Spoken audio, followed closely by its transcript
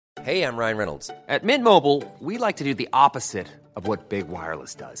Hey, I'm Ryan Reynolds. At Mint Mobile, we like to do the opposite of what Big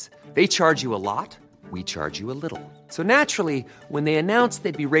Wireless does. They charge you a lot, we charge you a little. So naturally, when they announced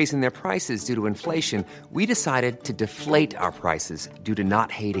they'd be raising their prices due to inflation, we decided to deflate our prices due to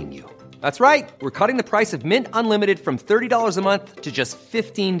not hating you. That's right. We're cutting the price of Mint Unlimited from $30 a month to just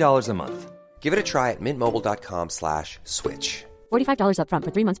 $15 a month. Give it a try at mintmobile.com/switch. $45 up front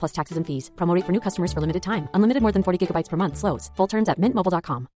for 3 months plus taxes and fees. Promo rate for new customers for limited time. Unlimited more than 40 gigabytes per month. Slows full terms at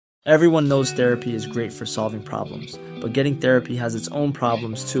mintmobile.com. Everyone knows therapy is great for solving problems, but getting therapy has its own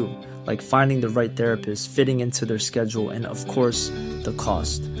problems too, like finding the right therapist, fitting into their schedule, and of course, the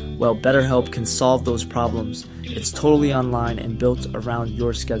cost. Well, BetterHelp can solve those problems. It's totally online and built around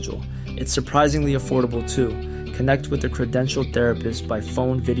your schedule. It's surprisingly affordable too. Connect with a credentialed therapist by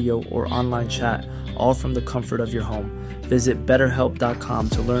phone, video, or online chat, all from the comfort of your home. Visit BetterHelp.com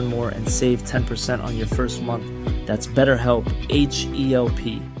to learn more and save 10% on your first month. That's BetterHelp,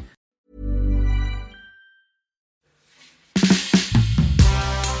 H-E-L-P.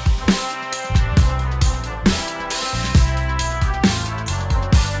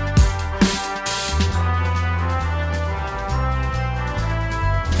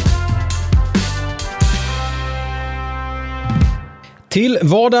 Till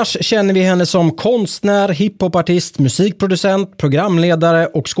vardags känner vi henne som konstnär, hiphopartist, musikproducent, programledare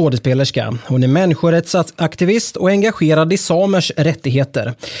och skådespelerska. Hon är människorättsaktivist och engagerad i samers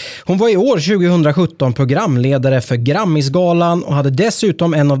rättigheter. Hon var i år 2017 programledare för Grammisgalan och hade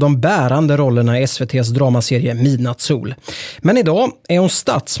dessutom en av de bärande rollerna i SVT:s dramaserie Midnattssol. Men idag är hon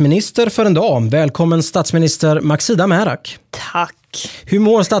statsminister för en dag. Välkommen statsminister Maxida Märak. Tack. Hur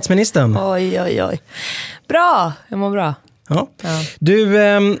mår statsministern? Oj. Bra, jag mår bra. Ja. Du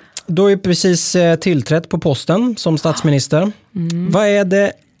har ju precis tillträtt på posten som statsminister. Vad är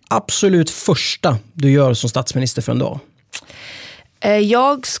det absolut första du gör som statsminister för en dag?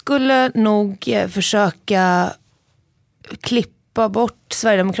 Jag skulle nog försöka klippa bort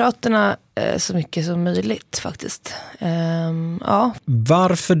Sverigedemokraterna så mycket som möjligt faktiskt. Ja.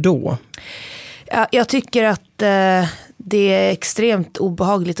 Varför då? Jag tycker att det är extremt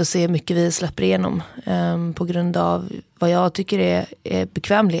obehagligt att se hur mycket vi släpper igenom på grund av vad jag tycker är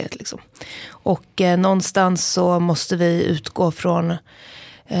bekvämlighet. Liksom. Och någonstans så måste vi utgå från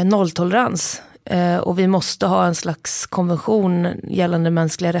nolltolerans. Och vi måste ha en slags konvention gällande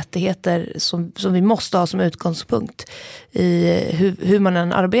mänskliga rättigheter som vi måste ha som utgångspunkt i hur man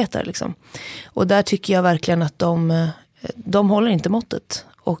än arbetar. Liksom. Och där tycker jag verkligen att de håller inte måttet.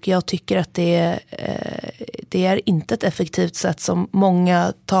 Och jag tycker att det är inte ett effektivt sätt som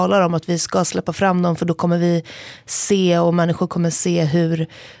många talar om att vi ska släppa fram dem, för då kommer vi se och människor kommer se hur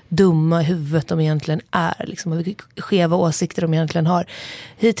dumma i huvudet de egentligen är. Liksom, hur skeva åsikter de egentligen har.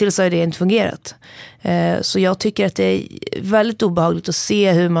 Hittills har det inte fungerat. Så jag tycker att det är väldigt obehagligt att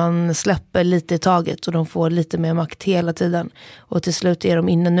se hur man släpper lite i taget och de får lite mer makt hela tiden. Och till slut är de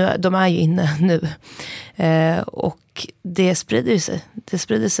inne nu. De är ju inne nu. Och det sprider sig. Det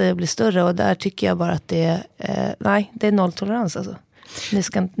sprider sig och blir större, och där tycker jag bara att det är nolltolerans alltså.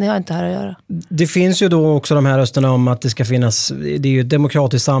 Ni har inte här att göra. Det finns ju då också de här rösterna om att det ska finnas, det är ju ett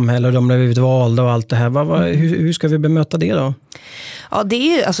demokratiskt samhälle och de har blivit valda och allt det här. Hur ska vi bemöta det då? Ja,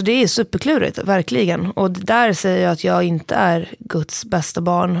 det är superklurigt, verkligen. Och där säger jag att jag inte är Guds bästa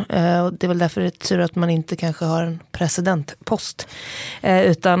barn. Och det är väl därför det är tur att man inte kanske har en presidentpost.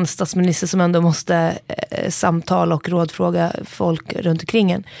 Utan statsminister som ändå måste samtala och rådfråga folk runt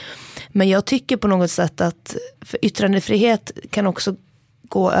omkring en. Men jag tycker på något sätt att för yttrandefrihet kan också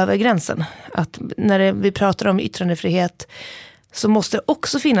gå över gränsen. Att när vi pratar om yttrandefrihet så måste det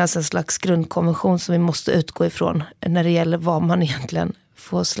också finnas en slags grundkonvention som vi måste utgå ifrån när det gäller vad man egentligen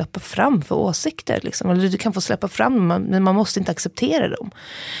får släppa fram för åsikter. Liksom. Eller du kan få släppa fram dem, men man måste inte acceptera dem.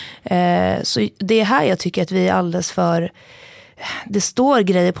 Så det är här jag tycker att vi är alldeles för... Det står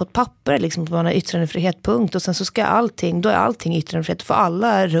grejer på ett papper liksom, att man har yttrandefrihet, punkt, och sen så ska allting yttrandefrihet, för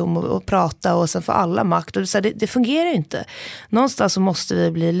alla rum och prata, och sen för alla makt, och det fungerar ju inte. Någonstans så måste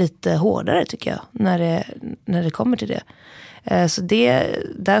vi bli lite hårdare tycker jag när det kommer till det. Så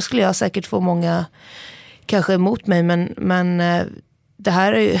där skulle jag säkert få många kanske emot mig, men det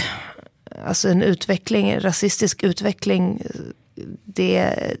här är ju alltså en utveckling, rasistisk utveckling, det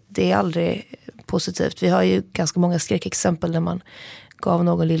är aldrig positivt. Vi har ju ganska många skräckexempel där man gav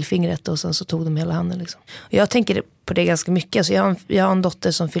någon lillfingret och sen så tog de hela handen. Liksom. Och jag tänker på det ganska mycket. Alltså jag har en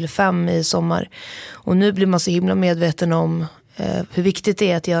dotter som fyller 5 i sommar. Och nu blir man så himla medveten om hur viktigt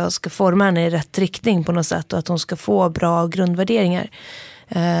det är att jag ska forma henne i rätt riktning på något sätt. Och att hon ska få bra grundvärderingar.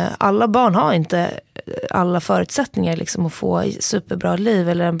 Alla barn har inte alla förutsättningar liksom, att få superbra liv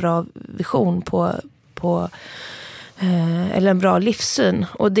eller en bra vision på eller en bra livssyn.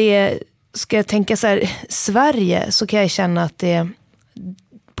 Och det ska jag tänka så här, Sverige, så kan jag känna att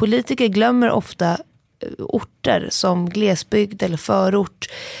politiker glömmer ofta orter som glesbygd eller förort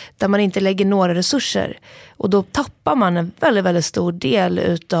där man inte lägger några resurser. Och då tappar man en väldigt, väldigt stor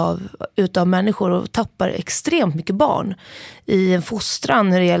del utav människor och tappar extremt mycket barn i en fostran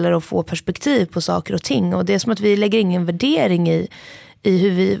när det gäller att få perspektiv på saker och ting. Och det är som att vi lägger ingen värdering i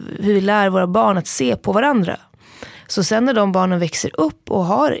hur vi lär våra barn att se på varandra. Så sen när de barnen växer upp och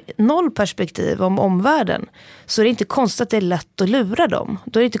har noll perspektiv om omvärlden, så är det inte konstigt att det är lätt att lura dem.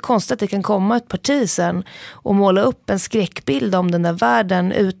 Då är det inte konstigt att det kan komma ett parti sen och måla upp en skräckbild om den där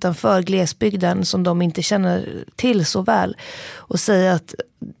världen utanför glesbygden som de inte känner till så väl. Och säga att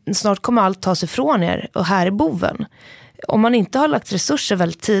snart kommer allt tas ifrån er och här är boven. Om man inte har lagt resurser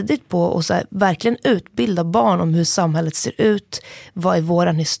väldigt tidigt på att så här, verkligen utbilda barn om hur samhället ser ut, vad är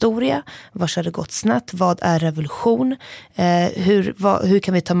våran historia, var har det gått snett, vad är revolution, hur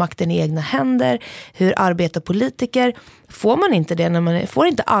kan vi ta makten i egna händer, hur arbetar politiker. Får man inte det får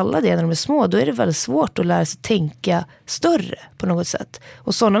inte alla det när de är små, då är det väldigt svårt att lära sig tänka större på något sätt.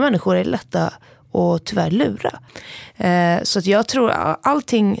 Och sådana människor är lätta och tyvärr lura. Så att jag tror att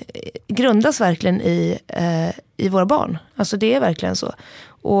allting grundas verkligen i våra barn. Alltså det är verkligen så.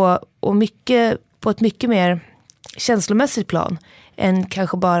 Och mycket på ett mycket mer känslomässigt plan än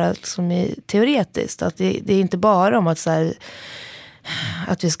kanske bara liksom i teoretiskt. Att det är inte bara om att så här,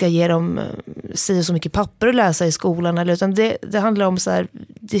 att vi ska ge dem så mycket papper att läsa i skolan, eller, utan det handlar om så här,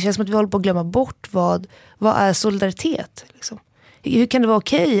 det känns som att vi håller på att glömma bort vad är solidaritet liksom. Hur kan det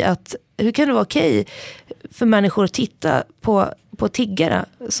vara okej för människor att titta på tiggare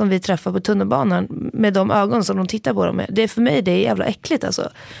som vi träffar på tunnelbanan med de ögon som de tittar på dem med? Det är för mig, det är jävla äckligt alltså.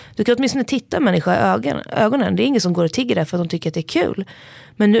 Du kan åtminstone titta människa i ögonen. Det är ingen som går och tigger där för att de tycker att det är kul.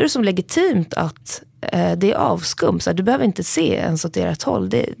 Men nu är det som legitimt att det är avskum. Så du behöver inte se ens åt ert håll.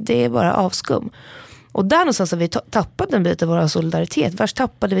 Det är bara avskum. Och där någonstans har vi tappat en bit av vår solidaritet. Vars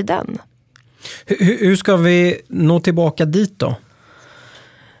tappade vi den? Hur ska vi nå tillbaka dit då?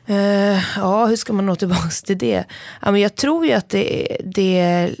 Ja, hur ska man nå tillbaka till det? Ja, men jag tror ju att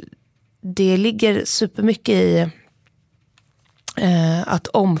det ligger supermycket i att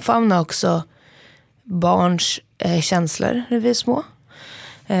omfamna också barns känslor när vi är små.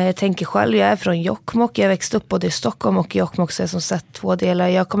 Jag tänker själv, jag är från Jokkmokk. Jag växte upp både i Stockholm och i Jokkmokk, så jag som sett två delar.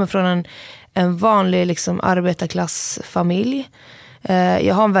 Jag kommer från en vanlig liksom arbetarklassfamilj.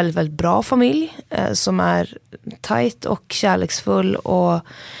 Jag har en väldigt, väldigt bra familj som är tajt och kärleksfull, och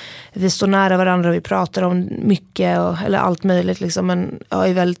vi står nära varandra och vi pratar om mycket eller allt möjligt liksom. Men jag har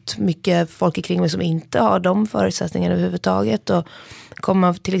ju väldigt mycket folk kring mig som inte har de förutsättningarna överhuvudtaget, och kommer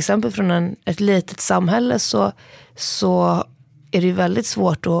man till exempel från ett litet samhälle så är det ju väldigt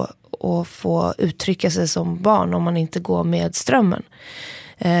svårt att få uttrycka sig som barn om man inte går med strömmen.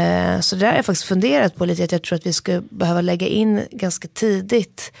 Så där har jag faktiskt funderat på lite, att jag tror att vi skulle behöva lägga in ganska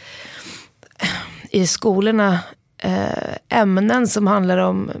tidigt i skolorna ämnen som handlar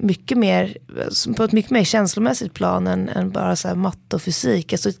om mycket mer, på ett mycket mer känslomässigt plan än bara så här matte och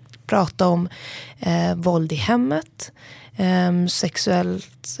fysik. Alltså prata om våld i hemmet,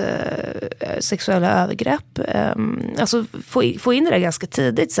 sexuella övergrepp, alltså få in det där ganska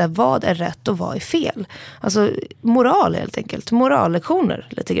tidigt, så här, vad är rätt och vad är fel, alltså moral helt enkelt, morallektioner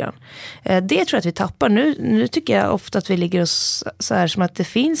lite grann. Det tror jag att vi tappar nu tycker jag ofta att vi ligger oss så här som att det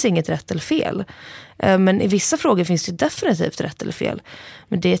finns inget rätt eller fel, men i vissa frågor finns det definitivt rätt eller fel,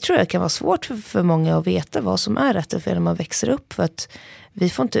 men det tror jag kan vara svårt för många att veta vad som är rätt eller fel när man växer upp, för att vi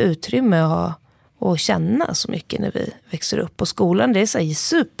får inte utrymme och känna så mycket när vi växer upp. Och skolan, det är så här en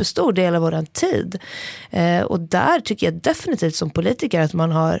superstor del av vår tid. Och där tycker jag definitivt som politiker att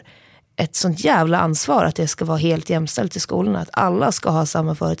man har ett sånt jävla ansvar att det ska vara helt jämställt i skolorna. Att alla ska ha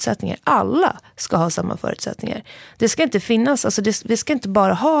samma förutsättningar. Alla ska ha samma förutsättningar. Det ska inte finnas, alltså vi ska inte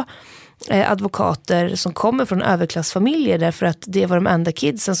bara ha advokater som kommer från överklassfamiljer därför att det var de enda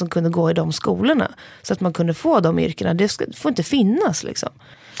kidsen som kunde gå i de skolorna. Så att man kunde få de yrkena. Det får inte finnas liksom.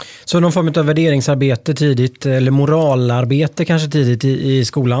 Så någon form av värderingsarbete tidigt, eller moralarbete kanske tidigt i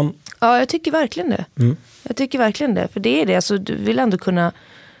skolan? Ja, jag tycker verkligen det. Jag tycker verkligen det. För det är det, alltså, du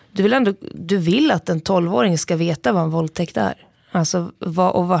vill att en 12-åring ska veta vad en våldtäkt är. Alltså,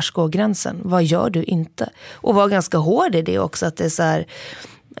 och vars går gränsen? Vad gör du inte? Och var ganska hård i det också, att det är så här.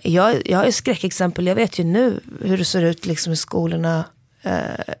 Jag har ju skräckexempel, jag vet ju nu hur det ser ut liksom i skolorna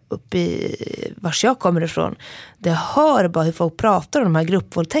uppe i vars jag kommer ifrån. Det hör bara hur folk pratar om de här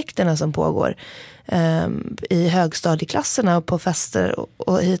gruppvåldtäkterna som pågår i högstadieklasserna och på fester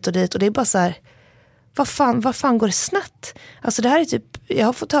och hit och dit, och det är bara så här, vad fan går det snett? Alltså det här är typ jag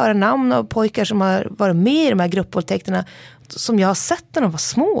har fått höra namn av pojkar som har varit med i de här gruppvåldtäkterna som jag har sett när de var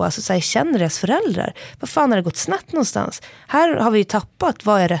små. Alltså så här, jag känner deras föräldrar. Vad fan har det gått snett någonstans? Här har vi ju tappat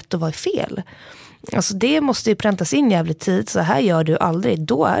vad är rätt och vad är fel. Alltså det måste ju präntas in jävligt tid. Så här gör du aldrig.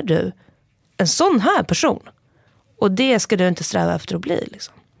 Då är du en sån här person. Och det ska du inte sträva efter att bli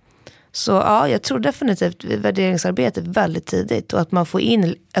liksom. Så ja, jag tror definitivt värderingsarbete väldigt tidigt. Och att man får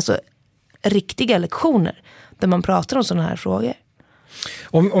in alltså, riktiga lektioner där man pratar om sådana här frågor.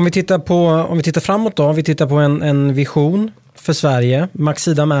 Om vi tittar framåt då, om vi tittar på en vision för Sverige,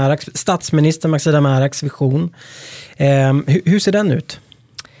 Maxida Märaks, statsminister Maxida Märaks vision. Hur ser den ut?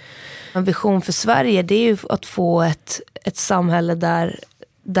 En vision för Sverige, det är ju att få ett samhälle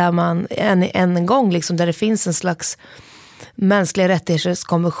där man en gång liksom, där det finns en slags mänskliga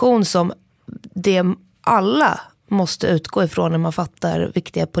rättighetskonvention som det alla måste utgå ifrån när man fattar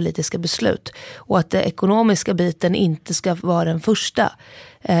viktiga politiska beslut. Och att den ekonomiska biten inte ska vara den första.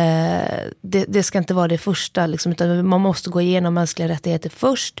 Det ska inte vara det första. Liksom, utan man måste gå igenom mänskliga rättigheter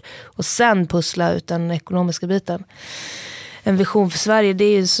först. Och sen pussla ut den ekonomiska biten. En vision för Sverige, det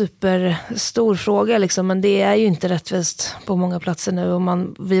är ju en superstor fråga. Liksom, men det är ju inte rättvist på många platser nu. Och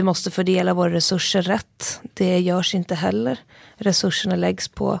vi måste fördela våra resurser rätt. Det görs inte heller. Resurserna läggs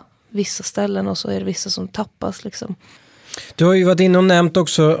på vissa ställen och så är det vissa som tappas liksom. Du har ju varit inne och nämnt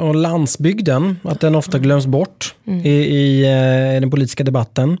också om landsbygden, att den ofta glöms bort i den politiska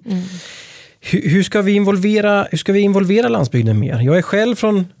debatten. Hur ska vi involvera landsbygden mer? Jag är själv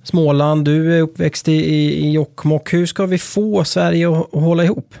från Småland, du är uppväxt i Jokkmokk. Hur ska vi få Sverige att hålla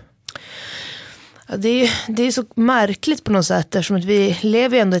ihop? Ja, det är så märkligt på något sätt eftersom att vi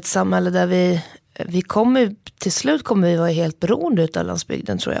lever ändå i ett samhälle där vi kommer till slut vara helt beroende av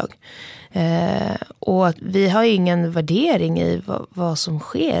landsbygden tror jag. Och att vi har ingen värdering i vad som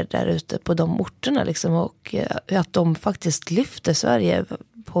sker där ute på de orterna liksom, och att de faktiskt lyfter Sverige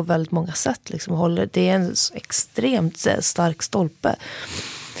på väldigt många sätt liksom, det är en extremt stark stolpe.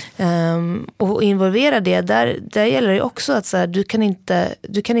 Och involvera det där gäller det också att så här,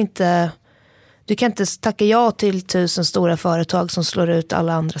 du kan inte tacka ja till 1000 stora företag som slår ut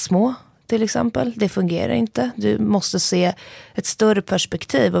alla andra små. Till exempel. Det fungerar inte. Du måste se ett större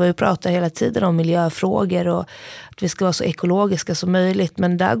perspektiv och vi pratar hela tiden om miljöfrågor och att vi ska vara så ekologiska som möjligt.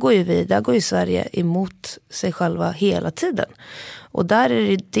 Men där går ju Sverige emot sig själva hela tiden. Och där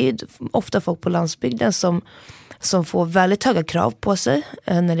är det ofta folk på landsbygden som får väldigt höga krav på sig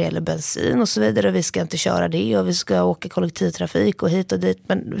när det gäller bensin och så vidare. Vi ska inte köra det och vi ska åka kollektivtrafik och hit och dit.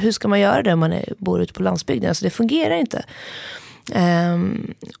 Men hur ska man göra det om man bor ute på landsbygden? Alltså det fungerar inte.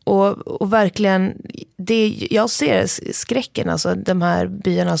 Och verkligen jag ser skräcken, alltså de här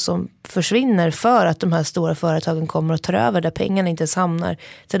byarna som försvinner för att de här stora företagen kommer och tar över, där pengarna inte ens hamnar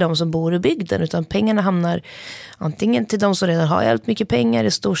till de som bor i bygden utan pengarna hamnar antingen till de som redan har jävligt mycket pengar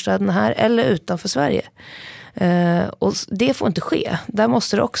i storstäderna här eller utanför Sverige. Och det får inte ske. Där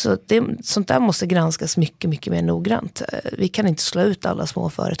måste det också, sånt där måste granskas mycket, mycket mer noggrant. Vi kan inte slå ut alla små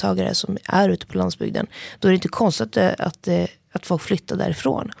företagare som är ute på landsbygden. Då är det inte konstigt att folk flyttar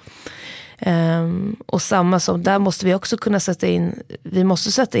därifrån. Och samma som där måste vi också kunna sätta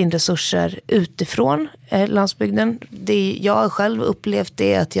in resurser utifrån landsbygden. Jag har själv upplevt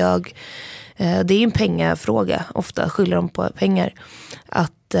det att det är en pengafråga, ofta skyller de på pengar,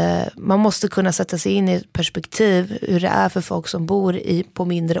 att man måste kunna sätta sig in i ett perspektiv hur det är för folk som bor på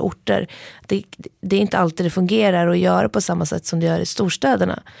mindre orter. Det är inte alltid det fungerar att göra på samma sätt som det gör i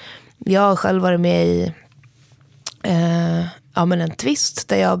storstäderna. Jag har själv varit med i en tvist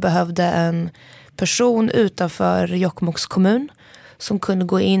där jag behövde en person utanför Jokkmokks kommun som kunde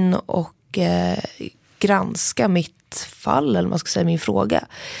gå in och granska mitt fall, eller man ska säga min fråga.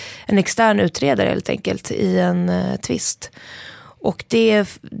 En extern utredare helt enkelt i en tvist. Och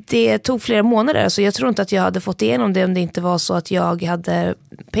det tog flera månader, så jag tror inte att jag hade fått igenom det om det inte var så att jag hade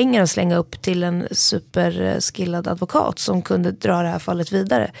pengar att slänga upp till en superskillad advokat som kunde dra det här fallet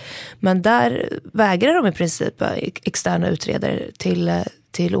vidare. Men där vägrar de i princip externa utredare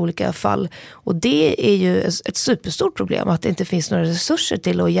till olika fall. Och det är ju ett superstort problem att det inte finns några resurser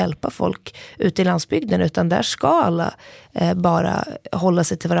till att hjälpa folk ute i landsbygden, utan där ska alla bara hålla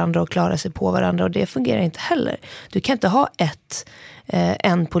sig till varandra och klara sig på varandra, och det fungerar inte heller. Du kan inte ha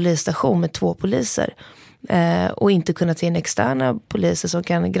en polisstation med 2 poliser och inte kunna ta in externa poliser som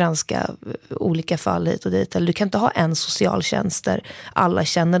kan granska olika fall hit och dit. Eller du kan inte ha en socialtjänst där alla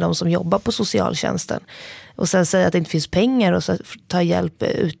känner de som jobbar på socialtjänsten och sen säga att det inte finns pengar och så ta hjälp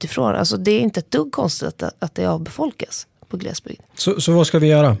utifrån. Alltså det är inte ett dugg konstigt att det avbefolkas på glesbygd. Så vad ska vi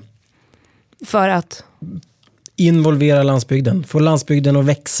göra? För att involvera landsbygden, få landsbygden att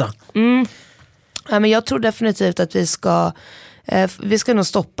växa. Ja, men jag tror definitivt att vi ska Vi ska nog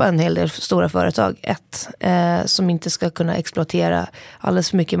stoppa en hel del stora företag. Som inte ska kunna exploatera alldeles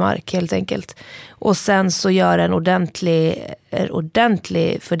för mycket mark helt enkelt. Och sen så göra en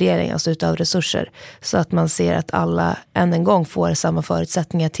ordentlig fördelning alltså utav resurser. Så att man ser att alla än en gång får samma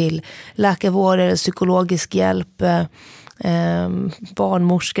förutsättningar till läkarvård eller psykologisk hjälp,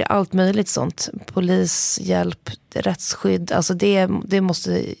 barnmorskor, allt möjligt sånt. Polishjälp, rättsskydd. Alltså det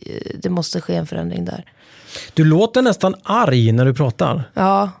måste ske en förändring där. Du låter nästan arg när du pratar.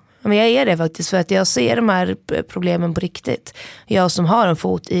 Ja, men jag är det faktiskt för att jag ser de här problemen på riktigt. Jag som har en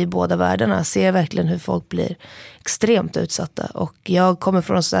fot i båda världarna ser verkligen hur folk blir extremt utsatta. Och jag kommer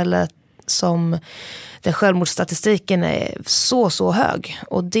från ett ställe där självmordsstatistiken är så hög.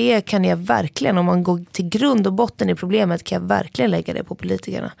 Och det kan jag verkligen, om man går till grund och botten i problemet, kan jag verkligen lägga det på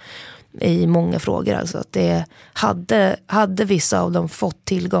politikerna. I många frågor alltså. Att det hade vissa av dem fått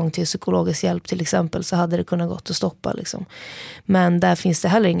tillgång till psykologisk hjälp till exempel, så hade det kunnat gått att stoppa liksom. Men där finns det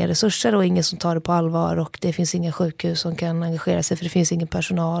heller inga resurser och ingen som tar det på allvar, och det finns inga sjukhus som kan engagera sig för det finns ingen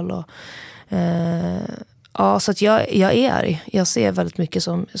personal och ja, så att jag är arg. Jag ser väldigt mycket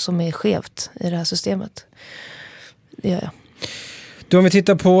som är skevt i det här systemet. Det gör jag. Du, om vi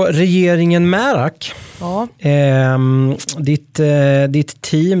tittar på regeringen Märak. Ja. Ditt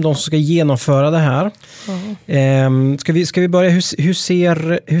team, de som ska genomföra det här. Ska vi börja,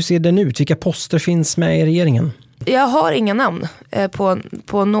 hur ser den ut? Vilka poster finns med i regeringen? Jag har inga namn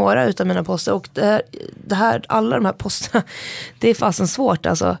på några utav mina poster, och alla de här posterna, det är fasen svårt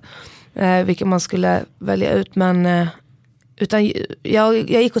alltså, vilka man skulle välja ut, men utan jag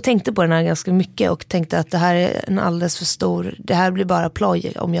gick och tänkte på den här ganska mycket och tänkte att det här är en alldeles för stor, det här blir bara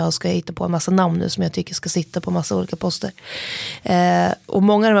ploj om jag ska hitta på en massa namn nu som jag tycker ska sitta på massa olika poster. Och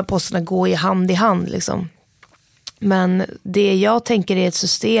många av de här posterna går i hand liksom. Men det jag tänker är ett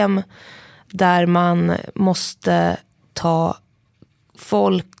system där man måste ta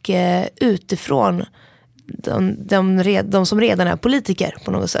folk utifrån de som redan är politiker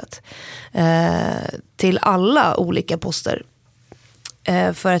på något sätt till alla olika poster.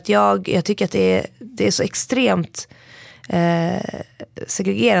 För att jag tycker att det är så extremt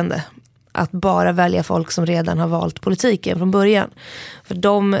segregerande att bara välja folk som redan har valt politiken från början. För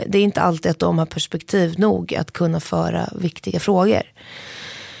det är inte alltid att de har perspektiv nog att kunna föra viktiga frågor.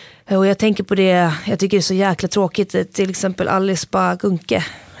 Och jag tänker på det, jag tycker det är så jäkla tråkigt, till exempel Alice Bah Kuhnke,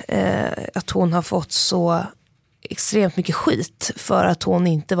 att hon har fått så extremt mycket skit för att hon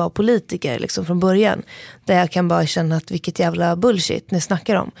inte var politiker liksom från början. Där jag kan bara känna att vilket jävla bullshit ni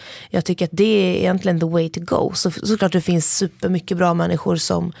snackar om. Jag tycker att det är egentligen the way to go. Såklart det finns supermycket bra människor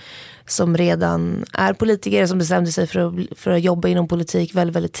som redan är politiker, som bestämde sig för att jobba inom politik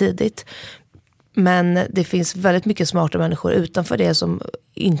väldigt, väldigt tidigt. Men det finns väldigt mycket smarta människor utanför det som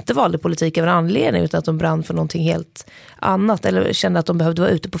inte valde politik av en anledning, utan att de brann för någonting helt annat eller kände att de behövde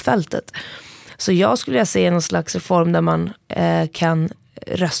vara ute på fältet. Så jag skulle vilja se någon slags reform där man kan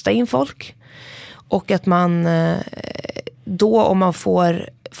rösta in folk, och att man då, om man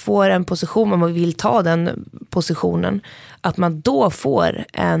får en position, om man vill ta den positionen, att man då får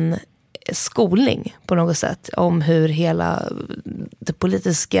en skolning på något sätt om hur hela det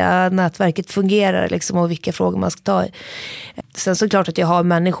politiska nätverket fungerar liksom, och vilka frågor man ska ta i. Sen så klart att jag har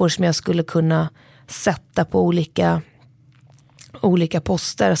människor som jag skulle kunna sätta på olika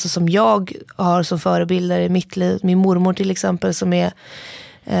poster, alltså som jag har som förebilder i mitt liv. Min mormor till exempel, som är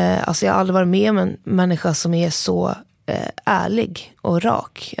alltså jag har aldrig varit med om en människa som är så ärlig och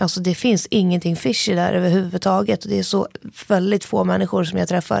rak. Alltså det finns ingenting fishy där överhuvudtaget, och det är så väldigt få människor som jag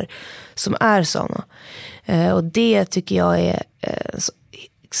träffar som är såna. Och det tycker jag är så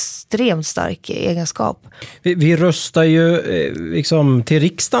extremt stark egenskap. Vi röstar ju liksom till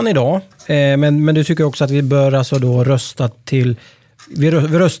riksdagen idag, men du tycker också att vi bör alltså då rösta till, vi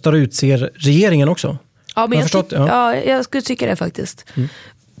röstar och utser regeringen också? Ja, men jag skulle tycka det faktiskt.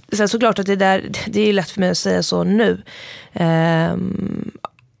 Sen såklart att det är lätt för mig att säga så nu.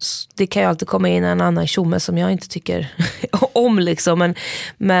 Det kan ju alltid komma in en annan tjomme som jag inte tycker om liksom.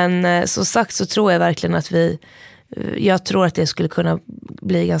 Men så sagt så tror jag verkligen att jag tror att det skulle kunna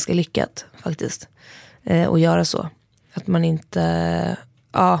bli ganska lyckat faktiskt. Att göra så. Att man inte...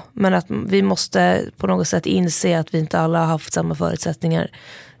 Ja, men att vi måste på något sätt inse att vi inte alla har haft samma förutsättningar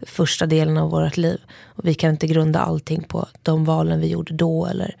första delen av vårt liv. Och vi kan inte grunda allting på de valen vi gjorde då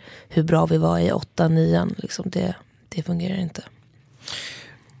eller hur bra vi var i 8-9. Liksom det fungerar inte.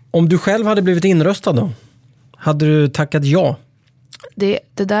 Om du själv hade blivit inröstad då? Hade du tackat ja? Det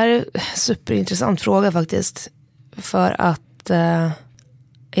där är en superintressant fråga faktiskt. För att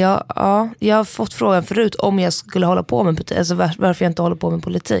Ja, jag har fått frågan förut om jag skulle hålla på med politik, alltså varför jag inte håller på med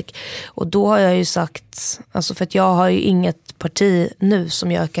politik. Och då har jag ju sagt, alltså för att jag har ju inget parti nu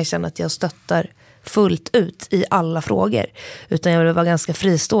som jag kan känna att jag stöttar fullt ut i alla frågor, utan jag vill vara ganska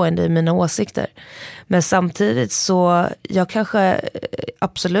fristående i mina åsikter. Men samtidigt så jag kanske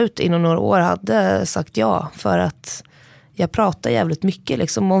absolut inom några år hade sagt ja, för att jag pratar jävligt mycket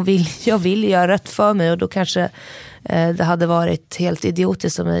liksom, och jag vill göra rätt för mig, och då kanske det hade varit helt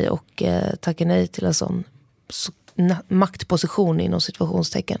idiotiskt av mig och tacka nej till en sån maktposition inom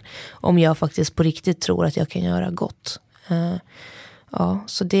situationstecken, om jag faktiskt på riktigt tror att jag kan göra gott. Ja,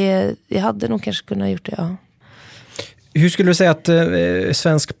 så det, jag hade nog kanske kunnat gjort det, ja. Hur skulle du säga att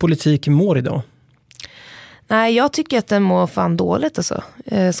svensk politik mår idag? Nej, jag tycker att den mår fan dåligt alltså,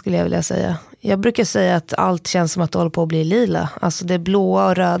 skulle jag vilja säga. Jag brukar säga att allt känns som att det håller på att bli lila. Alltså det blåa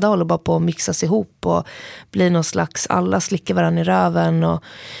och röda håller bara på att mixas ihop och blir någon slags, alla slickar varandra i röven. Och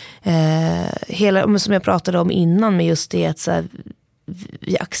hela, som jag pratade om innan med just det att så här,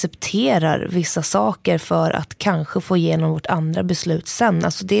 vi accepterar vissa saker för att kanske få igenom vårt andra beslut sen.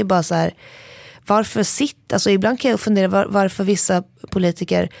 Alltså det är bara så här, varför alltså ibland kan jag fundera varför vissa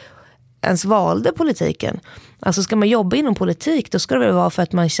politiker ens valde politiken. Alltså ska man jobba inom politik, då ska det väl vara för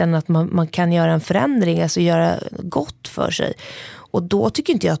att man känner att man kan göra en förändring, alltså göra gott för sig. Och då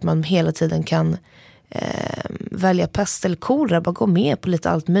tycker inte jag att man hela tiden kan välja pest eller kolera, bara gå med på lite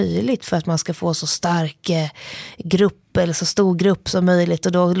allt möjligt för att man ska få så stark grupp eller så stor grupp som möjligt,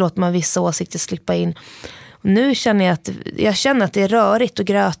 och då låter man vissa åsikter slippa in. Och nu känner jag att det är rörigt och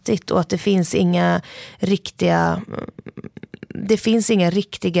grötigt, och att det finns inga riktiga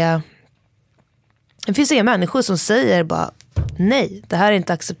människor som säger bara nej, det här är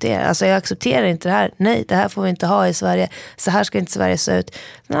inte accepterat. Alltså jag accepterar inte det här. Nej, det här får vi inte ha i Sverige. Så här ska inte Sverige se ut.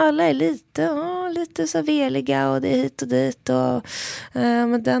 Men alla är lite så veliga, och det är hit och dit och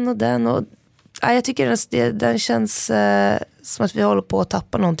med den och den. Och, jag tycker den känns som att vi håller på att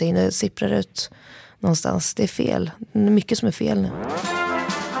tappa någonting. Det sipprar ut någonstans. Det är fel. Det är mycket som är fel nu.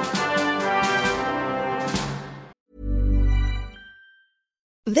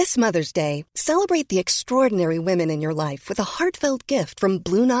 This Mother's Day, celebrate the extraordinary women in your life with a heartfelt gift from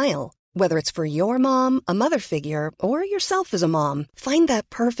Blue Nile. Whether it's for your mom, a mother figure, or yourself as a mom, find that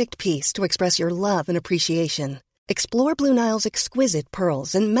perfect piece to express your love and appreciation. Explore Blue Nile's exquisite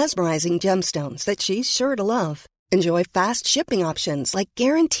pearls and mesmerizing gemstones that she's sure to love. Enjoy fast shipping options like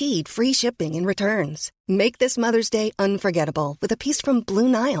guaranteed free shipping and returns. Make this Mother's Day unforgettable with a piece from Blue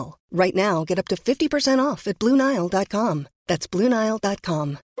Nile. Right now, get up to 50% off at BlueNile.com. That's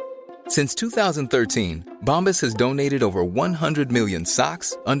BlueNile.com. Since 2013, Bombas has donated over 100 million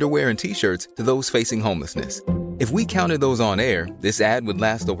socks, underwear, and T-shirts to those facing homelessness. If we counted those on air, this ad would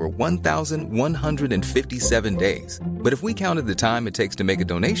last over 1,157 days. But if we counted the time it takes to make a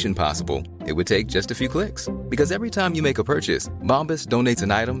donation possible, it would take just a few clicks. Because every time you make a purchase, Bombas donates an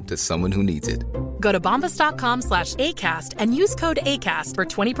item to someone who needs it. Go to bombas.com/ACAST and use code ACAST for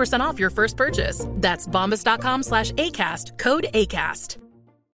 20% off your first purchase. That's bombas.com/ACAST, code ACAST.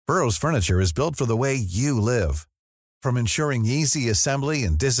 Burrow's furniture is built for the way you live. From ensuring easy assembly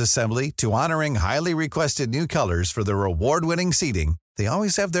and disassembly to honoring highly requested new colors for their award-winning seating, they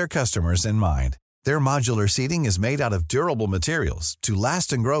always have their customers in mind. Their modular seating is made out of durable materials to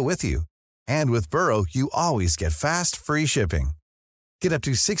last and grow with you. And with Burrow, you always get fast, free shipping. Get up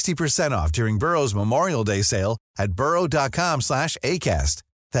to 60% off during Burrow's Memorial Day sale at burrow.com/ACAST.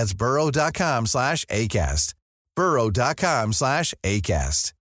 That's burrow.com/ACAST.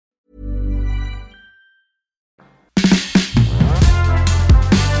 burrow.com/ACAST.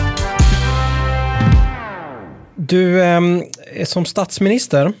 Du, som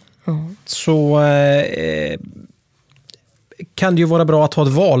statsminister så kan det ju vara bra att ha ett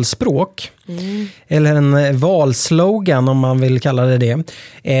valspråk. Eller en valslogan om man vill kalla det det.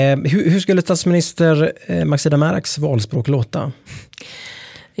 Hur skulle statsminister Maxida Märaks valspråk låta?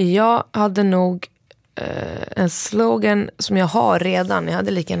 Jag hade nog en slogan som jag har redan. Jag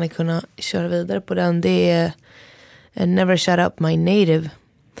hade lika gärna kunnat köra vidare på den. Det är Never shut up my native.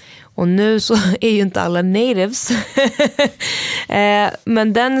 Och nu så är ju inte alla natives.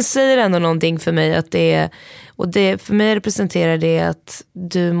 Men den säger ändå någonting för mig att det är, och det för mig representerar det att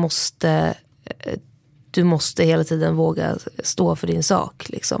du måste hela tiden våga stå för din sak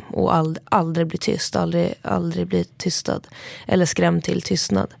liksom, och aldrig bli tyst, aldrig bli tystad eller skrämd till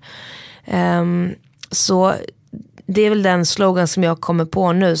tystnad. Så det är väl den slogan som jag kommer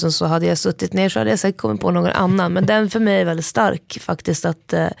på nu. Så hade jag suttit ner så hade jag säkert kommit på någon annan. Men den för mig är väldigt stark faktiskt,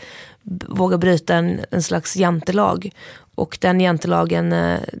 att våga bryta en slags jantelag. Och den jantelagen,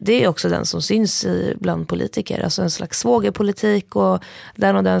 det är också den som syns bland politiker. Alltså en slags svågerpolitik, och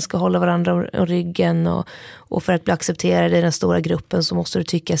den ska hålla varandra om ryggen. Och för att bli accepterad i den stora gruppen så måste du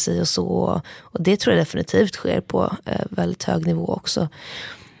tycka sig och så. Och det tror jag definitivt sker på väldigt hög nivå också.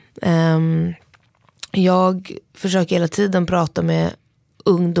 Jag försöker hela tiden prata med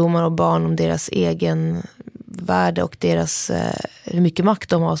ungdomar och barn om deras egen värde och deras, hur mycket makt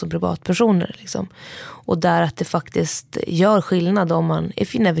de har som privatpersoner liksom. Och där att det faktiskt gör skillnad om man,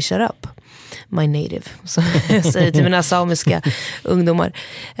 if you never shut up, my native, som jag säger till mina samiska ungdomar,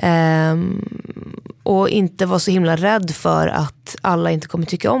 och inte vara så himla rädd för att alla inte kommer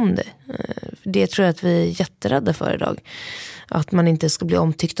tycka om det. Det tror jag att vi är jätterädda för idag, att man inte ska bli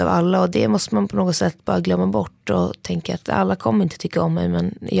omtyckt av alla, och det måste man på något sätt bara glömma bort och tänka att alla kommer inte tycka om mig,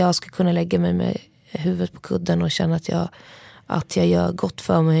 men jag ska kunna lägga mig med huvudet på kudden och känna att jag gör gott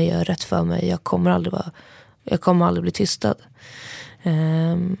för mig, jag gör rätt för mig, jag kommer aldrig bli tystad.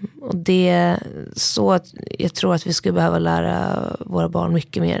 Och det är så att jag tror att vi skulle behöva lära våra barn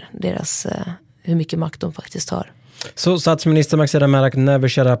mycket mer, deras hur mycket makt de faktiskt har. Så statsminister Maxida Mälak, never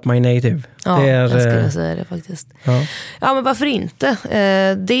shut up my native. Ja, det är, jag skulle säga det faktiskt. Ja, men varför inte?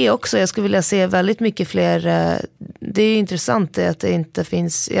 Det också, jag skulle vilja se väldigt mycket fler. Det är intressant att det inte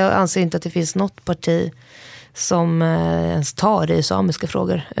finns, jag anser inte att det finns något parti som ens tar i samiska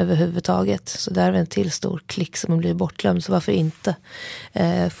frågor överhuvudtaget. Så där är en till stor klick som blir bortglömd. Så varför inte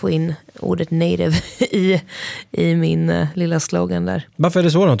få in ordet native i min lilla slogan där. Varför är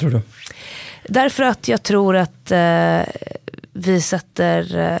det så då, tror du? Därför att jag tror att vi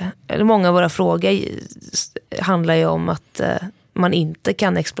sätter, eller många av våra frågor handlar ju om att man inte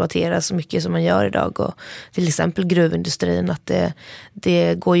kan exploatera så mycket som man gör idag, och till exempel gruvindustrin, att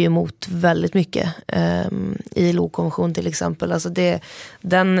det går ju emot väldigt mycket ILO-konvention till exempel. Alltså det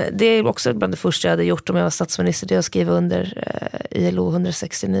är också bland det första jag hade gjort om jag var statsminister, det att skriva under ILO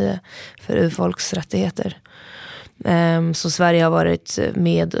 169 för urfolks rättigheter. Så Sverige har varit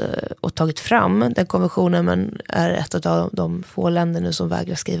med och tagit fram den konventionen, men är ett av de få länder nu som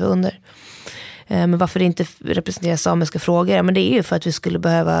vägrar skriva under. Men varför det inte representerar samiska frågor? Men det är ju för att vi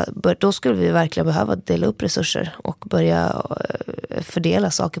skulle då skulle vi verkligen behöva dela upp resurser och börja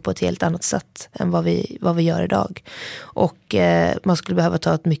fördela saker på ett helt annat sätt än vad vi gör idag. Och man skulle behöva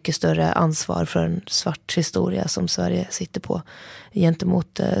ta ett mycket större ansvar för en svart historia som Sverige sitter på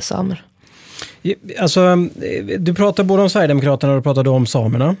gentemot samer. Alltså, du pratar både om Sverigedemokraterna och du pratade om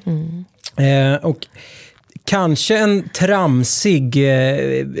samerna. Och kanske en tramsig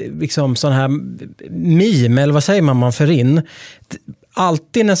liksom sån här meme, eller vad säger man för in.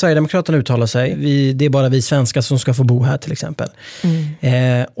 Alltid när Sverigedemokraterna uttalar sig, det är bara vi svenskar som ska få bo här till exempel.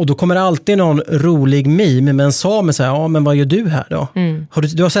 Och då kommer alltid någon rolig meme med en same säger, ja men vad gör du här då?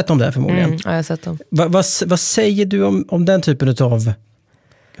 Du har sett dem där förmodligen? Ja, jag har sett dem. Vad säger du om den typen av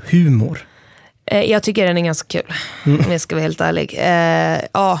humor? Jag tycker den är ganska kul, om jag ska vara helt ärlig.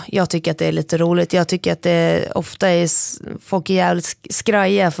 Ja, jag tycker att det är lite roligt. Jag tycker att det ofta är folk är jävligt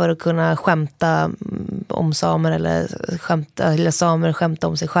skraja för att kunna skämta om samer, eller samer skämta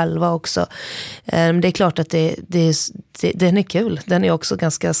om sig själva också. Det är klart att den är kul. Den är också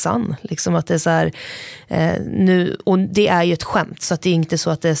ganska sann. Liksom att det är så här, nu, och det är ju ett skämt, så att det är inte så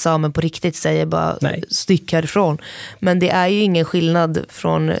att det är samen på riktigt säger bara stick härifrån. Men det är ju ingen skillnad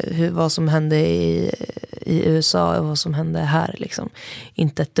från vad som hände i USA och vad som hände här liksom.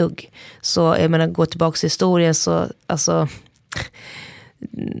 Inte ett dugg. Så jag menar, gå tillbaka till historien, så alltså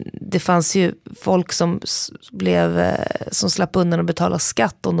det fanns ju folk som slapp undan att betala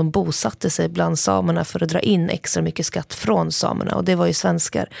skatt om de bosatte sig bland samerna för att dra in extra mycket skatt från samerna, och det var ju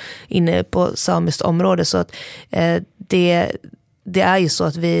svenskar inne på samiskt område. Så att det är ju så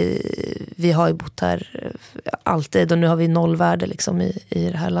att vi har ju bott här alltid, och nu har vi nollvärde liksom i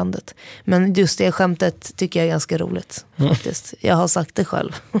det här landet. Men just det skämtet tycker jag är ganska roligt faktiskt. Jag har sagt det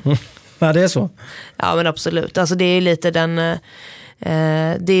själv. Ja, det är så. Ja, men absolut. Alltså det är lite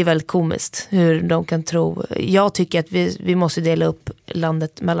det är väldigt komiskt hur de kan tro. Jag tycker att vi måste dela upp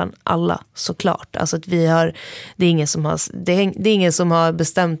landet mellan alla, såklart. Alltså att det är ingen som har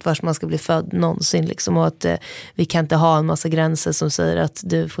bestämt var man ska bli född någonsin liksom, och att vi kan inte ha en massa gränser som säger att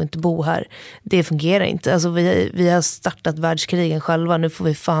du får inte bo här. Det fungerar inte. Alltså vi har startat världskrigen själva, nu får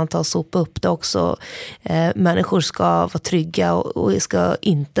vi fan ta och sopa upp det också. Människor ska vara trygga och ska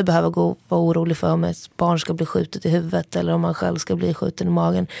inte behöva vara orolig för om ett barn ska bli skjutet i huvudet eller om man själv ska bli bli skjuten i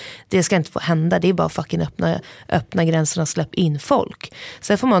magen. Det ska inte få hända. Det är bara fucking öppna gränserna och släpp in folk.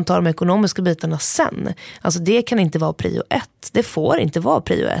 Sen får man ta de ekonomiska bitarna sen. Alltså det kan inte vara prio 1. Det får inte vara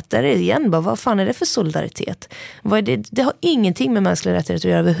prio 1. Där är det igen bara, vad fan är det för solidaritet? Vad är det? Det har ingenting med mänskliga rättigheter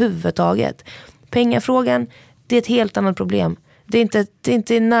att göra överhuvudtaget. Pengafrågan, det är ett helt annat problem. Det är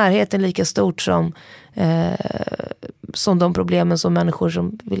inte i närheten lika stort som de problemen som människor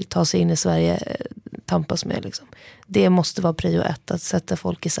som vill ta sig in i Sverige tampas med. Liksom. Det måste vara prio 1 att sätta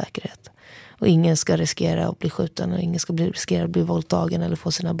folk i säkerhet. Och ingen ska riskera att bli skjuten och ingen ska riskera att bli våldtagen eller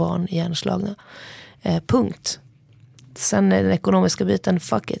få sina barn ihjärnslagna. Punkt. Sen är den ekonomiska biten,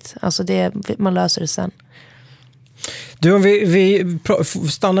 fuck it. Alltså man löser det sen. Du, om vi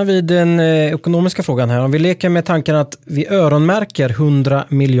stannar vid den ekonomiska frågan här. Om vi leker med tanken att vi öronmärker 100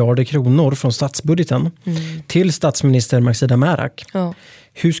 miljarder kronor från statsbudgeten till statsminister Maxida Märak. Ja.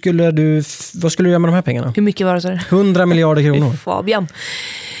 Vad skulle du göra med de här pengarna? Hur mycket var det så? 100 miljarder kronor. Fabian.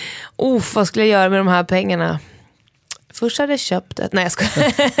 Vad skulle jag göra med de här pengarna? Först hade jag köpt ett. Nej, jag ska.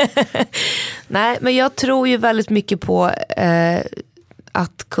 Nej, men jag tror ju väldigt mycket på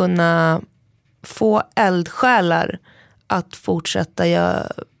att kunna få eldsjälar att fortsätta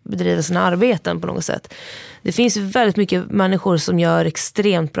bedriva sina arbeten på något sätt. Det finns väldigt mycket människor som gör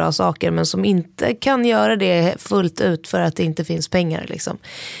extremt bra saker men som inte kan göra det fullt ut för att det inte finns pengar. Liksom.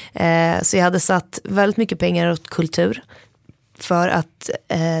 Så jag hade satt väldigt mycket pengar åt kultur för att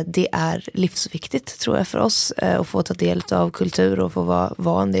det är livsviktigt tror jag för oss att få ta del av kultur och få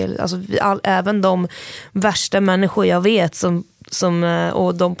vara en del. Alltså, även de värsta människor jag vet som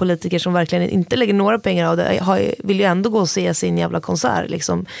och de politiker som verkligen inte lägger några pengar av det vill ju ändå gå och se sin jävla konsert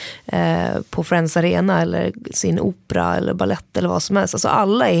liksom, på Friends Arena eller sin opera eller ballett eller vad som helst. Alltså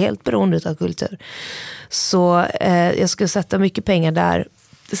alla är helt beroende av kultur. Så jag skulle sätta mycket pengar där.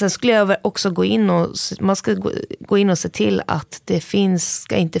 Sen skulle jag också gå in och se till att det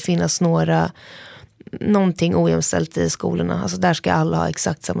ska inte finnas någonting ojämställt i skolorna. Alltså där ska alla ha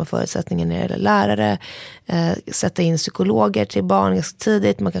exakt samma förutsättningar när det gäller lärare. Sätta in psykologer till barn ganska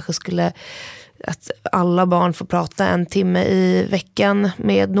tidigt. Man kanske skulle att alla barn får prata 1 timme i veckan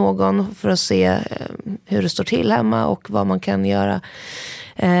med någon för att se hur det står till hemma och vad man kan göra.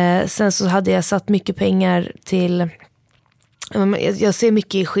 Sen så hade jag satt mycket pengar till. Jag ser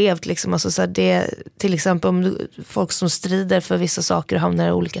mycket skevt liksom, alltså så det, till exempel om folk som strider för vissa saker och hamnar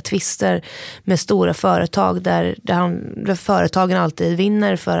i olika tvister med stora företag där företagen alltid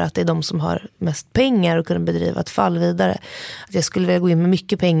vinner för att det är de som har mest pengar och kunna bedriva ett fall vidare. Att jag skulle vilja gå in med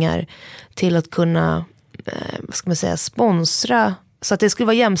mycket pengar till att kunna sponsra så att det skulle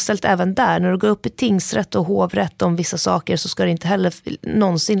vara jämställt även där. När du går upp i tingsrätt och hovrätt om vissa saker så ska det inte heller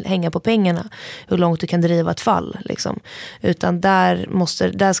någonsin hänga på pengarna. Hur långt du kan driva ett fall. Liksom. Utan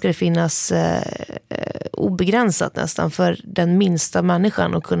där ska det finnas obegränsat nästan för den minsta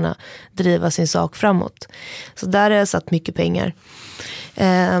människan att kunna driva sin sak framåt. Så där har jag satt mycket pengar.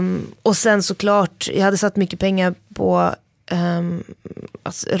 Och sen såklart, jag hade satt mycket pengar på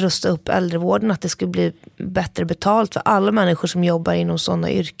att rusta upp äldrevården, att det skulle bli bättre betalt för alla människor som jobbar inom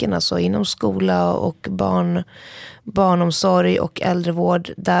sådana yrken, alltså inom skola och barnomsorg och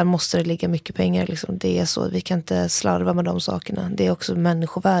äldrevård. Där måste det ligga mycket pengar liksom. Det är så, vi kan inte slarva med de sakerna. Det är också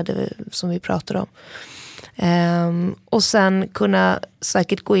människovärde som vi pratar om. Och sen kunna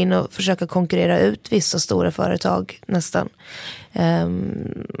säkert gå in och försöka konkurrera ut vissa stora företag nästan.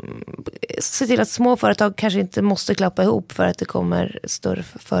 Se till att små företag kanske inte måste klappa ihop för att det kommer större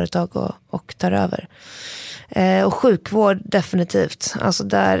företag och tar över. Och sjukvård definitivt. Alltså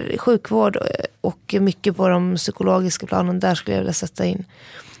där sjukvård och mycket på de psykologiska planen, där skulle jag vilja sätta in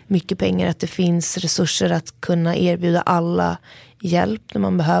mycket pengar. Att det finns resurser att kunna erbjuda alla hjälp när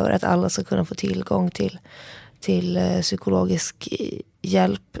man behöver. Att alla ska kunna få tillgång till psykologisk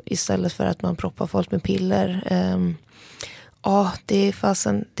hjälp istället för att man proppar folk med piller. Ja, det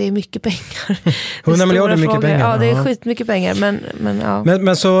är mycket pengar. 100 miljarder är mycket pengar. Ja, det är skitmycket pengar. Men,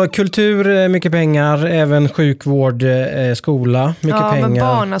 men så kultur, mycket pengar, även sjukvård, skola, mycket pengar.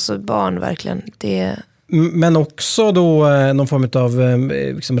 Ja, men barn verkligen. Men också då någon form av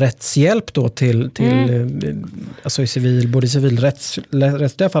liksom rättshjälp då till alltså både i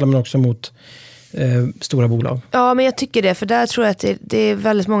civilrättsliga fall men också mot stora bolag. Ja, men jag tycker det, för där tror jag att det är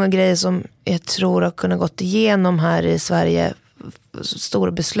väldigt många grejer som jag tror har kunnat gått igenom här i Sverige,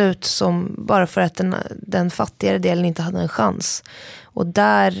 stora beslut som bara för att den fattigare delen inte hade en chans. Och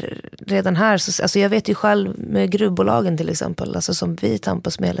där, redan här, alltså jag vet ju själv med gruvbolagen till exempel, alltså som vi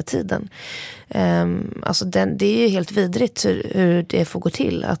tampas med hela tiden. Alltså det är ju helt vidrigt hur det får gå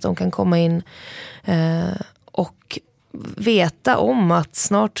till, att de kan komma in och veta om att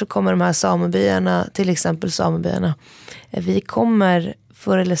snart så kommer de här samebyarna, till exempel samebyarna, vi kommer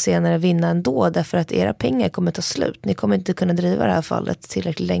förr eller senare vinna ändå, därför att era pengar kommer ta slut. Ni kommer inte kunna driva det här fallet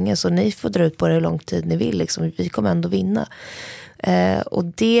tillräckligt länge, så ni får dra ut på det hur lång tid ni vill. Liksom. Vi kommer ändå vinna. Och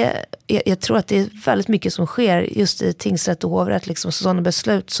jag tror att det är väldigt mycket som sker just i tingsrätt och hovrätt. Liksom, sådana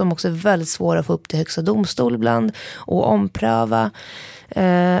beslut som också är väldigt svåra att få upp till högsta domstol ibland och ompröva.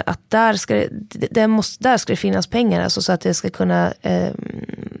 Att där ska det finnas pengar, alltså, så att det ska kunna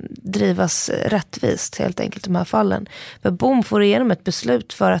drivas rättvist helt enkelt i de här fallen. För bom får igenom ett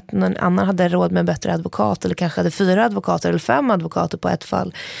beslut för att någon annan hade råd med en bättre advokat, eller kanske hade 4 advokater eller 5 advokater på ett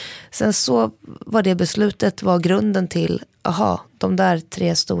fall. Sen så var det beslutet var grunden till de där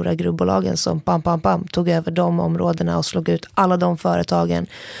 3 stora gruvbolagen som tog över de områdena och slog ut alla de företagen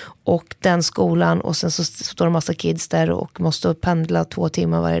och den skolan, och sen så står en massa kids där och måste pendla 2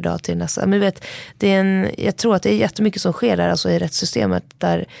 timmar varje dag till nästa. Men jag tror att det är jättemycket som sker där, alltså i rättssystemet,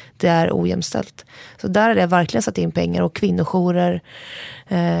 där det är ojämställt. Så där är det verkligen satt in pengar, och kvinnojourer,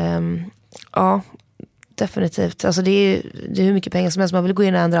 definitivt. Alltså det är hur mycket pengar som helst. Man vill gå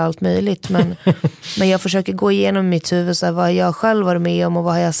in och ändra allt möjligt. Men jag försöker gå igenom mitt huvud så här, vad jag själv varit med om och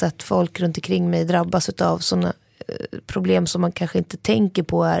vad har jag sett folk runt omkring mig drabbas av, sådana problem som man kanske inte tänker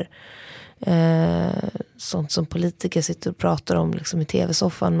på är sånt som politiker sitter och pratar om liksom i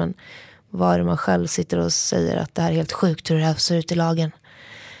tv-soffan. Men vad är det man själv sitter och säger att det här är helt sjukt hur det här ser ut i lagen.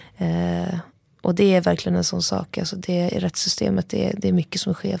 Och det är verkligen en sån sak. Alltså i rättssystemet det är mycket som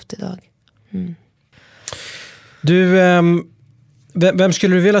är skevt idag. Mm. Du, vem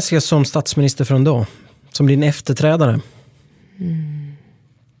skulle du vilja se som statsminister för en dag? Som din efterträdare?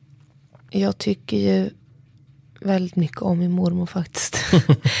 Jag tycker ju väldigt mycket om min mormor faktiskt.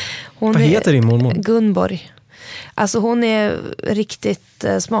 Vad heter din mormor? Gunborg. Alltså hon är riktigt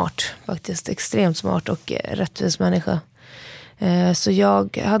smart faktiskt. Extremt smart och rättvis människa. Så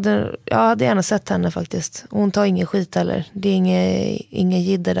jag hade gärna sett henne faktiskt. Hon tar ingen skit heller. Det är inga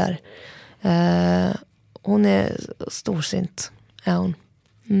jidder där. Hon är storsint, är hon.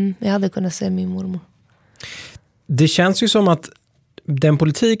 Jag hade kunnat se min mormor. Det känns ju som att den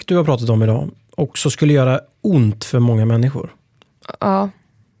politik du har pratat om idag också skulle göra ont för många människor. Ja,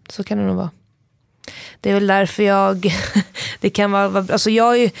 så kan det nog vara. Det är väl därför det kan vara, alltså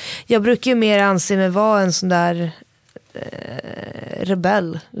jag brukar ju mer anse mig vara en sån där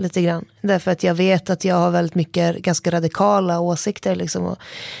rebell lite grann. Därför att jag vet att jag har väldigt mycket ganska radikala åsikter liksom. Och,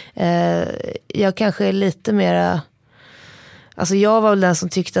 jag kanske är lite mera, alltså jag var väl den som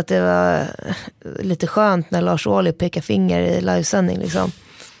tyckte att det var lite skönt när Lars Ohly pekade finger i livesändning liksom.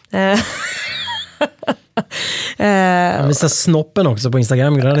 Han visar snoppen också på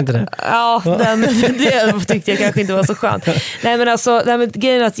Instagram, gjorde han inte det? Ja, det tyckte jag kanske inte var så skönt. Nej men alltså,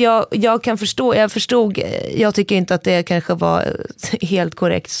 grejen är att jag kan förstå, jag tycker inte att det kanske var helt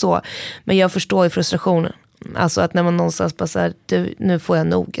korrekt så, men jag förstår ju frustrationen. Alltså att när man någonstans bara såhär, nu får jag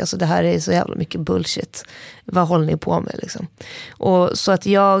nog, alltså det här är så jävla mycket bullshit. Vad håller ni på med liksom? Och så att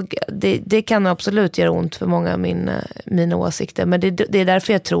det kan absolut göra ont för många av mina åsikter. Men det är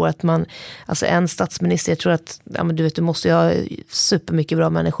därför jag tror att man, alltså en statsminister, jag tror att du måste ju ha supermycket bra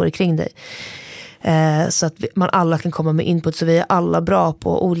människor kring dig. Så att man alla kan komma med input, så vi är alla bra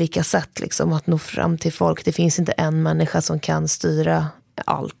på olika sätt liksom, att nå fram till folk. Det finns inte en människa som kan styra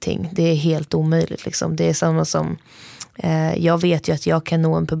allting. Det är helt omöjligt liksom. Det är samma som jag vet ju att jag kan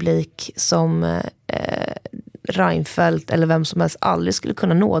nå en publik som Reinfeldt eller vem som helst aldrig skulle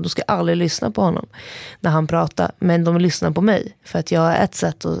kunna nå. De ska aldrig lyssna på honom när han pratar, men de lyssnar på mig för att jag har ett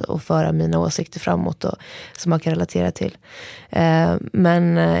sätt att föra mina åsikter framåt och som man kan relatera till.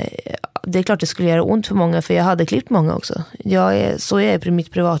 Men det är klart det skulle göra ont för många, för jag hade klippt många också. Så är jag i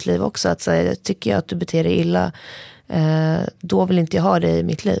mitt privatliv också, att säga, tycker jag att du beter dig illa, då vill inte jag ha det i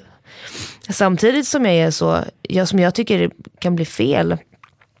mitt liv. Samtidigt som jag är så, som jag tycker kan bli fel,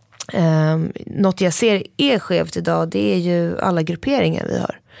 något jag ser är skevt idag, det är ju alla grupperingar vi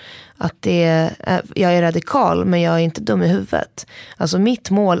har. Att jag är radikal, men jag är inte dum i huvudet. Alltså mitt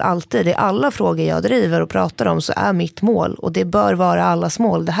mål alltid, det är alla frågor jag driver och pratar om, så är mitt mål, och det bör vara allas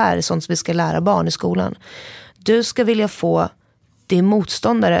mål. Det här är sånt som vi ska lära barn i skolan. Du ska vilja få din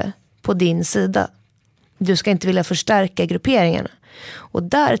motståndare på din sida. Du ska inte vilja förstärka grupperingarna. Och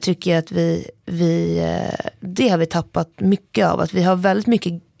där tycker jag att det har vi tappat mycket av. Att vi har väldigt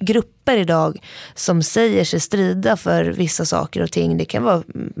mycket grupper idag som säger sig strida för vissa saker och ting. Det kan vara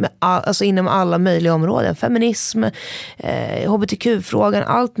alltså inom alla möjliga områden. Feminism, hbtq-frågan,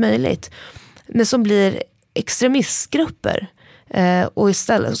 allt möjligt. Men som blir extremistgrupper. Och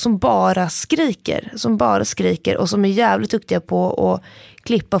istället som bara skriker och som är jävligt duktiga på att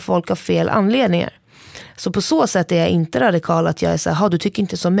klippa folk av fel anledningar. Så på så sätt är jag inte radikal att jag är så här, du tycker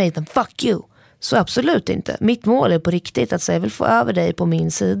inte som mig, then fuck you. Så absolut inte. Mitt mål är på riktigt att säga, jag vill få över dig på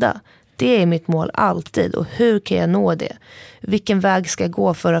min sida. Det är mitt mål alltid. Och hur kan jag nå det? Vilken väg ska jag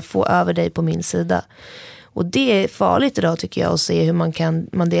gå för att få över dig på min sida? Och det är farligt idag tycker jag, att se hur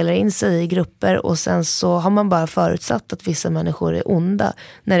man delar in sig i grupper och sen så har man bara förutsatt att vissa människor är onda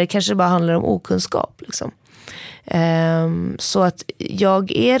när det kanske bara handlar om okunskap liksom. Så att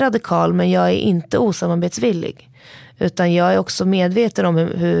jag är radikal, men jag är inte osamarbetsvillig, utan jag är också medveten om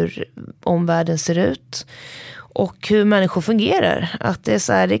hur omvärlden ser ut och hur människor fungerar. Att det är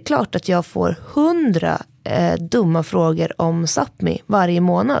så här, det är klart att jag får 100 dumma frågor om Sápmi varje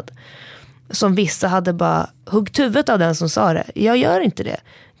månad. Som vissa hade bara huggt huvudet av den som sa det. Jag gör inte det.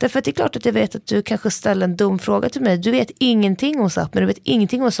 Därför att det är klart att jag vet att du kanske ställer en dum fråga till mig. Du vet ingenting om Sápmi, du vet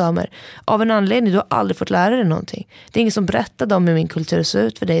ingenting om samer. Av en anledning, du har aldrig fått lära dig någonting. Det är ingen som berättade om hur min kultur ser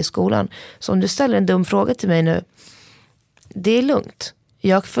ut för dig i skolan. Så om du ställer en dum fråga till mig nu, det är lugnt.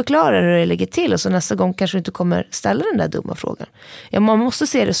 Jag förklarar hur det ligger till och så nästa gång kanske du inte kommer ställa den där dumma frågan. Ja, man måste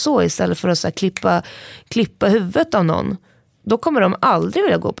se det så istället för att så här klippa huvudet av någon. Då kommer de aldrig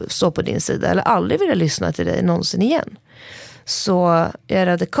vilja stå på din sida eller aldrig vilja lyssna till dig någonsin igen. Så jag är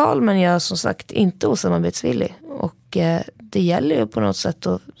radikal, men jag är som sagt inte osamarbetsvillig. Och det gäller ju på något sätt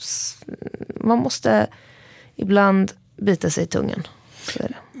att man måste ibland bita sig i tungan. Så är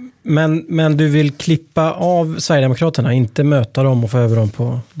det. Men du vill klippa av Sverigedemokraterna, inte möta dem och få över dem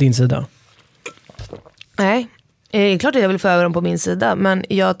på din sida? Nej, det är klart att jag vill få över dem på min sida, men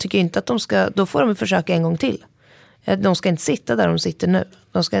jag tycker inte att då får de försöka en gång till. De ska inte sitta där de sitter nu.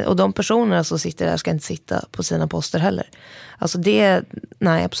 Och de personerna som sitter där ska inte sitta på sina poster heller. Alltså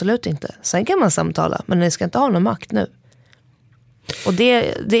nej absolut inte. Sen kan man samtala, men ni ska inte ha någon makt nu. Och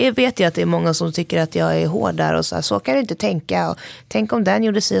det vet jag att det är många som tycker att jag är hård där och så kan du inte tänka. Och tänk om den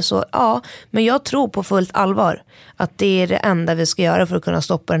gjorde sig så. Ja, men jag tror på fullt allvar att det är det enda vi ska göra för att kunna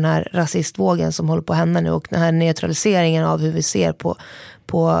stoppa den här rasistvågen som håller på att hända nu och den här neutraliseringen av hur vi ser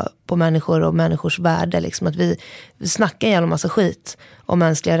på människor och människors värde. Liksom att vi snackar en jävla massa skit om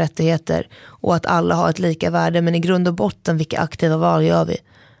mänskliga rättigheter och att alla har ett lika värde, men i grund och botten vilka aktiva val gör vi?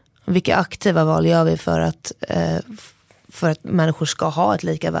 Vilka aktiva val gör vi för att människor ska ha ett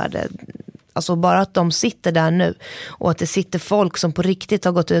lika värde? Alltså bara att de sitter där nu och att det sitter folk som på riktigt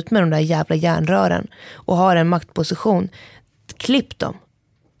har gått ut med de där jävla järnrören och har en maktposition. Klipp dem.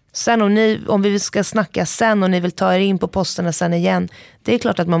 Sen om vi ska snacka sen och ni vill ta er in på posterna sen igen, det är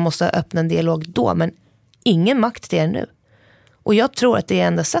klart att man måste öppna en dialog då, men ingen makt till er nu. Och jag tror att det är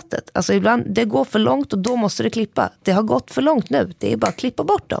enda sättet. Alltså ibland, det går för långt och då måste det klippa. Det har gått för långt nu, det är bara att klippa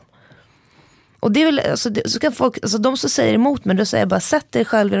bort dem. Och det är väl, alltså, så kan folk, alltså de som säger emot mig, då säger jag bara, sätt dig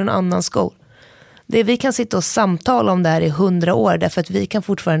själv i någon annan skor. Vi kan sitta och samtala om det här i 100 år, därför att vi kan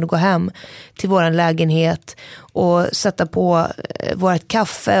fortfarande gå hem till våran lägenhet och sätta på vårt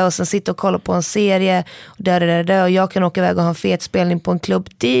kaffe och sen sitta och kolla på en serie och jag kan åka iväg och ha en fet spelning på en klubb.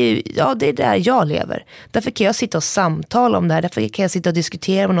 Det är där jag lever. Därför kan jag sitta och samtala om det här, därför kan jag sitta och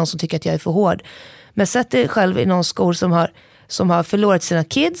diskutera med någon som tycker att jag är för hård. Men sätt dig själv i någon skor som har förlorat sina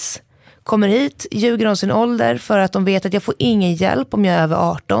kids, kommer hit, ljuger om sin ålder för att de vet att jag får ingen hjälp om jag är över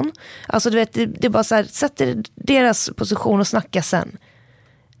 18. Alltså du vet, det är bara så här, sätter deras position och snacka sen.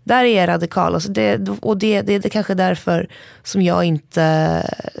 Där är jag radikal. Alltså det är kanske därför som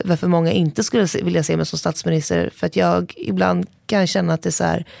varför många inte skulle vilja se mig som statsminister. För att jag ibland kan känna att det är så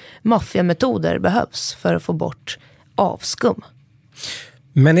här, maffiametoder behövs för att få bort avskum.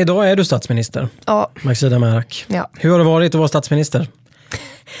 Men idag är du statsminister. Ja. Maxida Märak. Ja. Hur har det varit att vara statsminister?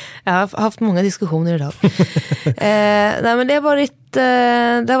 Jag har haft många diskussioner idag. Nej, men det har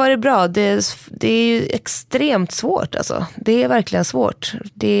varit bra. Det är ju extremt svårt alltså. Det är verkligen svårt.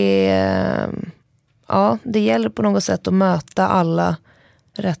 Det gäller på något sätt att möta alla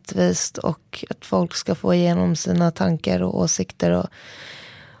rättvist och att folk ska få igenom sina tankar och åsikter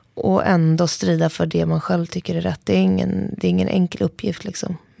och ändå strida för det man själv tycker är rätt. Det är ingen enkel uppgift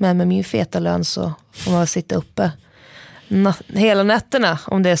liksom. Men med min feta lön så får man sitta uppe hela nätterna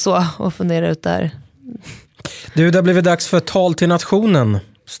om det är så och fundera ut där. Det har blivit dags för tal till nationen.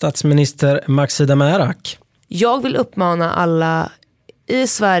 Statsminister Maxida Märak. Jag vill uppmana alla i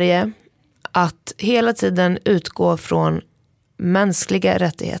Sverige att hela tiden utgå från mänskliga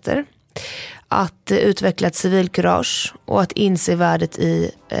rättigheter. Att utveckla ett civilkurage och att inse värdet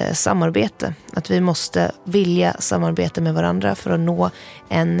i samarbete. Att vi måste vilja samarbeta med varandra för att nå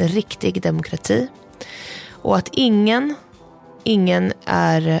en riktig demokrati. Och att ingen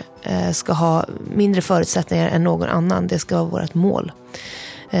ska ha mindre förutsättningar än någon annan. Det ska vara vårt mål.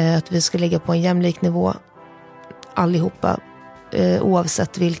 Att vi ska ligga på en jämlik nivå allihopa.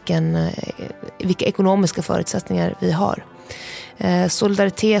 oavsett vilka ekonomiska förutsättningar vi har.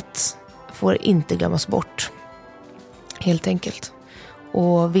 Solidaritet får inte glömmas bort, helt enkelt.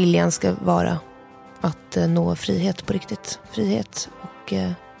 Och viljan ska vara att nå frihet på riktigt. Frihet och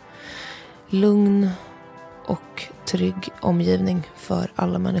lugn och trygg omgivning för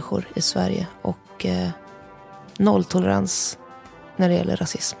alla människor i Sverige. Och nolltolerans när det gäller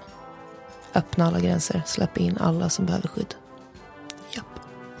rasism. Öppna alla gränser, släpp in alla som behöver skydd. Japp.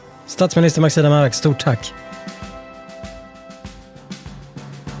 Statsminister Maxine Mark, stort tack.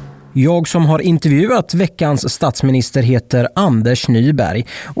 Jag som har intervjuat veckans statsminister heter Anders Nyberg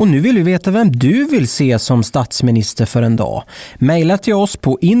och nu vill vi veta vem du vill se som statsminister för en dag. Maila till oss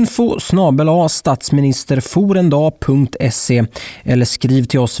på info@statsministerforendag.se eller skriv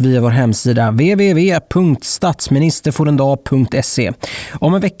till oss via vår hemsida www.statsministerforendag.se.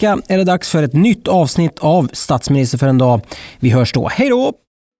 Om en vecka är det dags för ett nytt avsnitt av Statsminister för en dag. Vi hörs då. Hej då!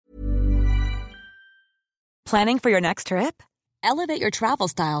 Planning for your next trip? Elevate your travel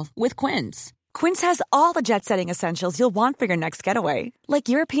style with Quince. Quince has all the jet-setting essentials you'll want for your next getaway,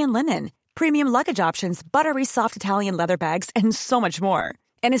 like European linen, premium luggage options, buttery soft Italian leather bags, and so much more.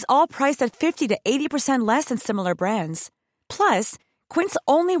 And is all priced at 50 to 80% less than similar brands. Plus, Quince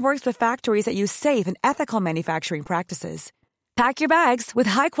only works with factories that use safe and ethical manufacturing practices. Pack your bags with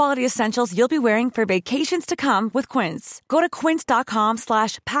high-quality essentials you'll be wearing for vacations to come with Quince. Go to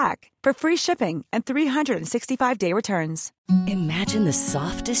quince.com/pack for free shipping and 365-day returns. Imagine the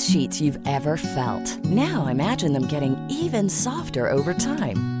softest sheets you've ever felt. Now imagine them getting even softer over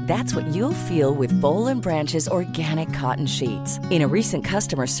time. That's what you'll feel with Boll & Branch's organic cotton sheets. In a recent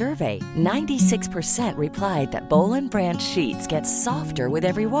customer survey, 96% replied that Boll & Branch sheets get softer with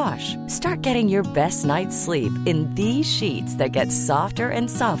every wash. Start getting your best night's sleep in these sheets that get softer and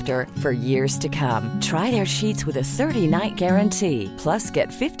softer for years to come. Try their sheets with a 30-night guarantee. Plus, get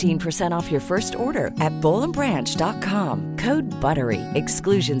 15% off your first order at bollandbranch.com. Code BUTTERY.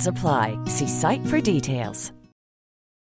 Exclusions apply. See site for details.